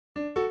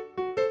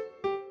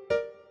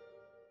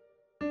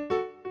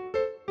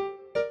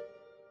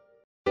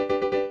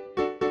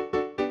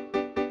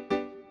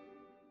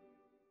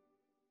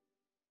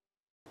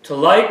To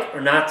like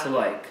or not to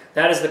like?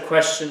 That is the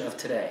question of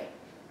today.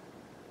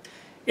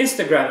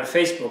 Instagram and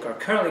Facebook are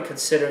currently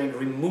considering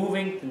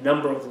removing the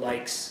number of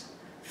likes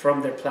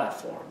from their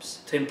platforms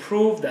to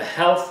improve the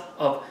health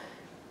of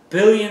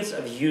billions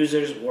of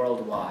users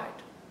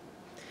worldwide.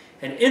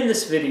 And in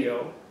this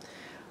video,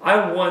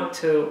 I want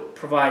to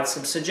provide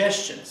some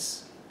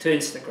suggestions to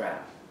Instagram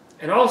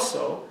and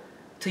also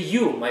to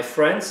you, my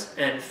friends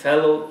and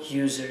fellow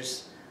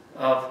users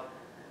of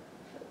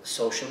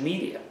social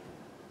media.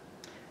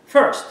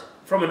 First,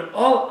 from an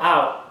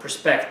all-out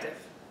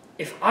perspective,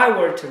 if I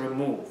were to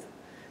remove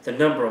the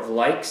number of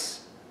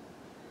likes,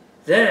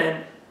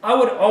 then I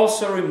would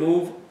also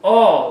remove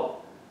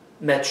all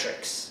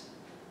metrics,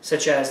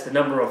 such as the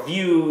number of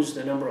views,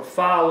 the number of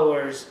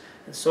followers,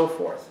 and so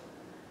forth.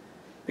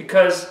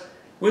 Because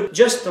with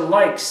just the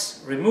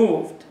likes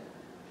removed,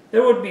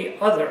 there would be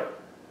other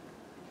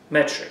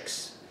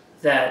metrics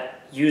that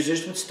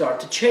users would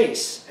start to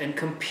chase and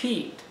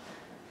compete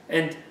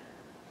and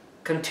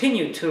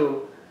continue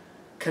to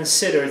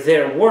consider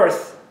their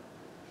worth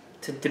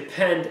to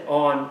depend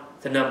on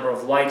the number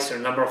of likes or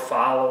number of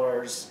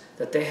followers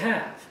that they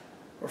have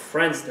or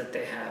friends that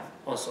they have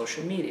on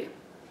social media.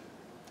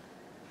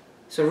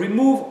 So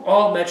remove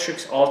all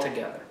metrics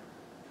altogether.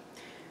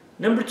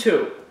 Number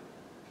two,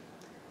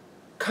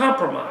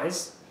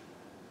 compromise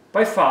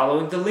by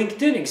following the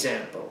LinkedIn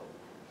example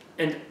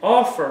and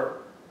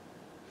offer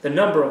the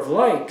number of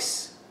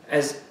likes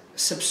as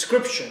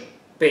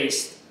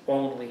subscription-based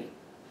only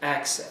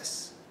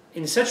access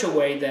in such a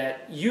way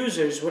that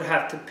users would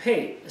have to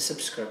pay a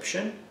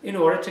subscription in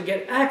order to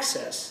get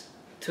access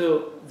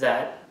to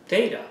that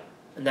data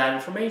and that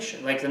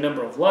information, like the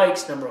number of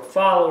likes, number of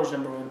followers,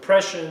 number of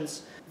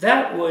impressions.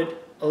 That would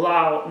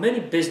allow many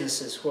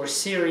businesses who are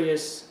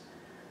serious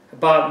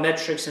about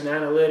metrics and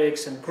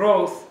analytics and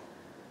growth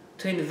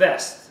to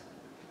invest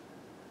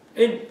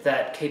in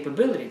that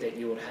capability that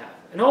you would have,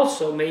 and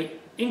also may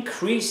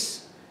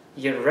increase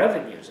your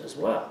revenues as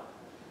well.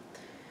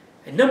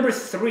 And number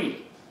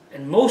three,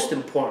 and most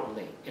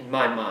importantly in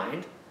my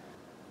mind,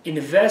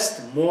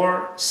 invest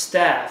more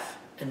staff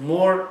and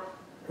more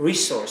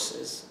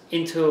resources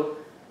into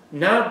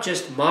not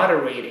just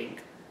moderating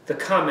the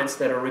comments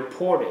that are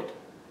reported,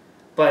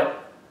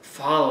 but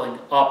following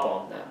up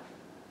on them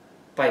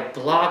by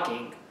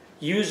blocking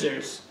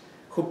users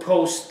who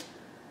post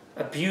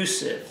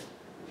abusive,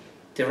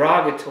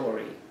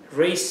 derogatory,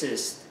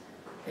 racist,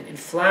 and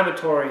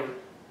inflammatory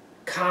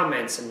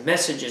comments and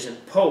messages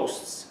and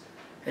posts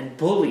and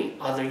bully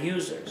other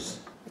users.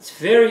 It's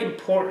a very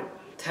important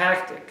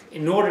tactic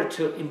in order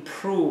to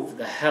improve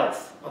the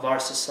health of our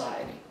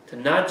society, to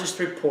not just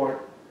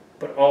report,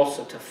 but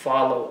also to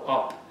follow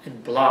up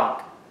and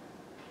block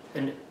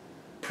and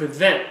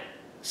prevent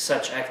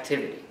such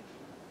activity.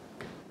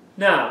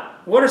 Now,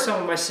 what are some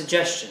of my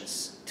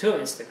suggestions to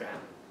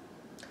Instagram?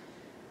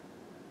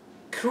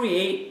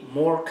 Create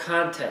more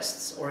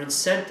contests or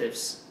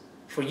incentives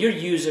for your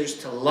users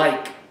to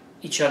like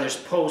each other's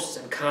posts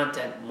and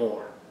content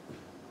more.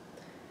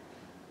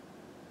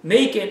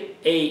 Make it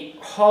a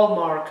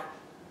hallmark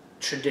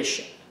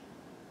tradition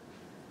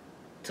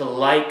to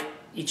like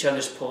each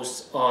other's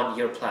posts on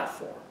your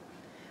platform.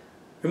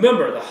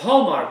 Remember, the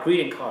Hallmark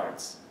greeting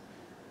cards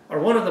are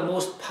one of the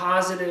most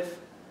positive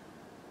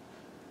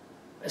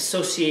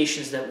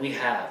associations that we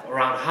have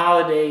around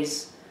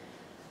holidays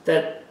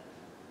that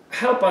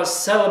help us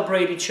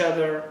celebrate each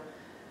other,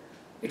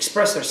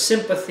 express our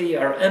sympathy,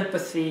 our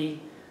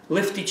empathy,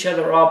 lift each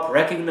other up,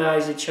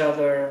 recognize each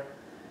other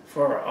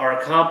for our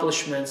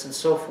accomplishments and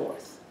so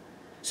forth.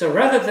 So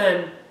rather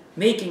than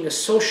making a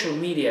social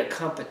media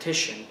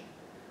competition,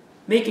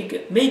 make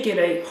it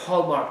a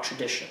Hallmark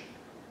tradition.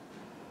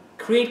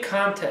 Create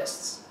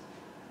contests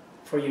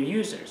for your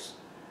users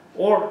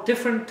or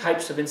different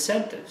types of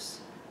incentives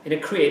in a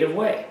creative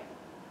way.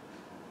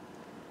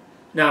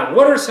 Now,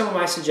 what are some of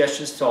my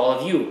suggestions to all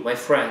of you, my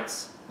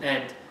friends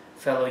and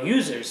fellow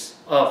users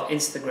of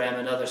Instagram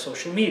and other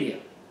social media?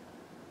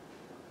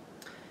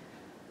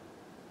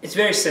 It's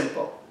very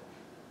simple.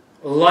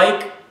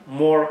 Like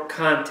more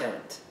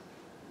content.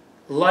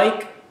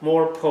 Like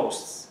more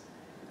posts,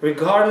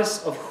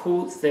 regardless of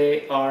who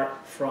they are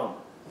from.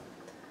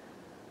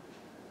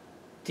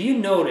 Do you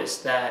notice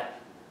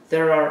that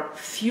there are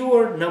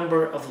fewer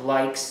number of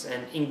likes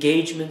and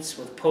engagements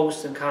with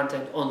posts and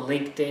content on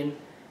LinkedIn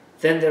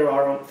than there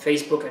are on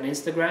Facebook and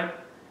Instagram?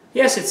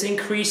 Yes, it's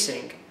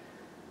increasing,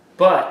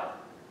 but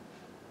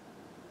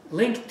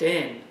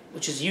LinkedIn,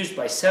 which is used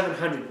by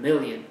 700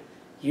 million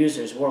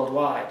users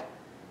worldwide,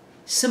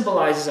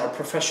 symbolizes our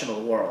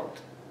professional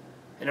world.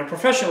 And our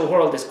professional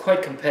world is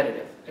quite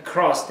competitive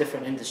across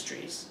different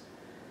industries.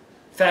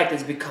 In fact,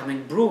 it's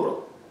becoming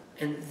brutal.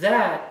 And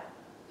that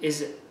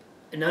is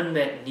an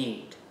unmet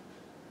need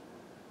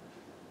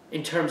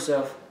in terms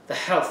of the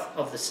health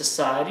of the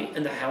society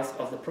and the health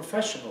of the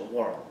professional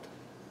world.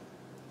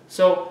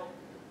 So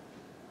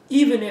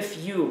even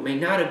if you may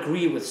not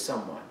agree with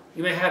someone,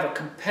 you may have a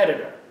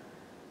competitor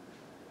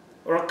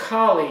or a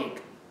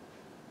colleague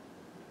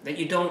that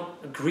you don't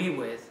agree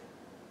with,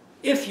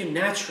 if you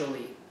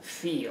naturally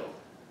feel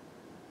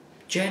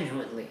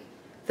genuinely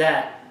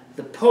that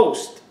the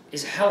post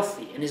is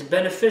healthy and is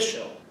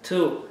beneficial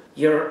to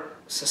your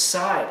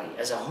society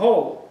as a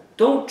whole,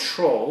 don't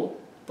troll,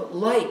 but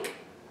like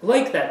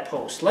that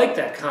post, like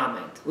that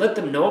comment, let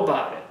them know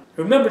about it.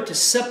 Remember to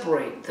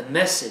separate the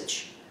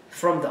message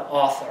from the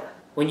author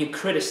when you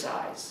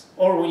criticize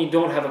or when you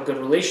don't have a good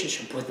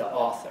relationship with the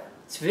author.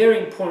 It's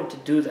very important to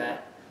do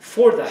that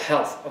for the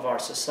health of our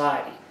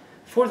society,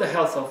 for the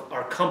health of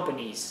our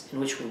companies in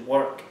which we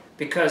work,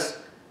 because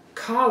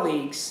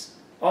colleagues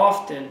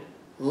often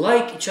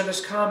like each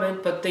other's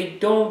comment, but they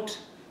don't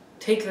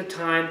take the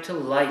time to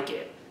like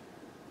it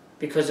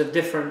because of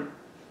different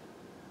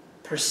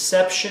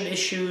perception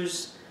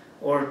issues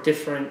or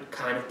different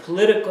kind of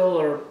political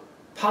or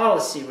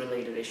policy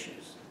related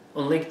issues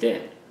on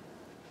LinkedIn.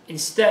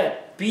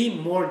 Instead, be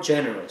more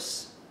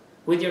generous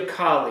with your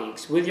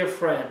colleagues, with your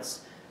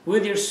friends,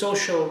 with your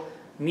social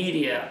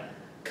media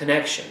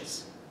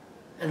connections,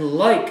 and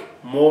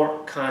like more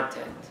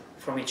content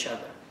from each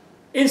other.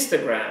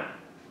 Instagram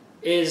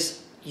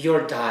is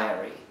your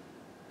diary.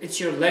 It's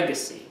your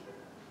legacy.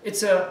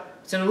 It's an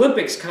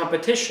Olympics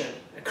competition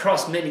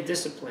across many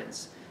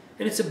disciplines.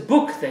 And it's a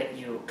book that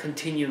you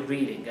continue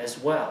reading as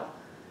well.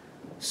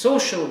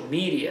 Social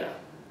media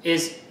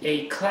is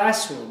a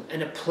classroom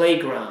and a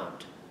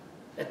playground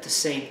at the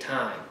same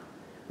time,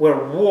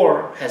 where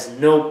war has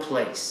no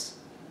place.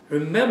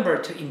 Remember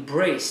to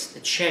embrace the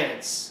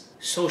chance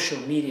social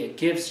media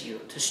gives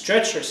you to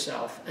stretch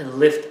yourself and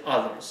lift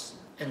others,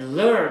 and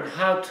learn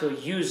how to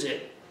use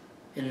it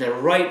in the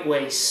right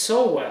way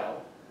so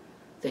well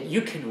that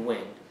you can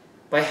win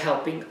by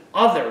helping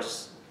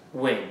others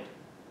win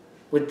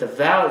with the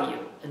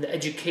value and the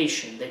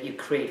education that you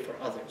create for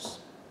others.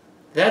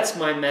 That's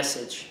my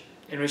message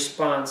in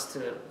response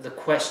to the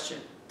question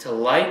to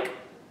like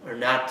or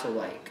not to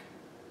like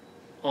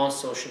on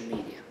social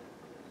media.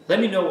 Let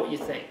me know what you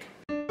think.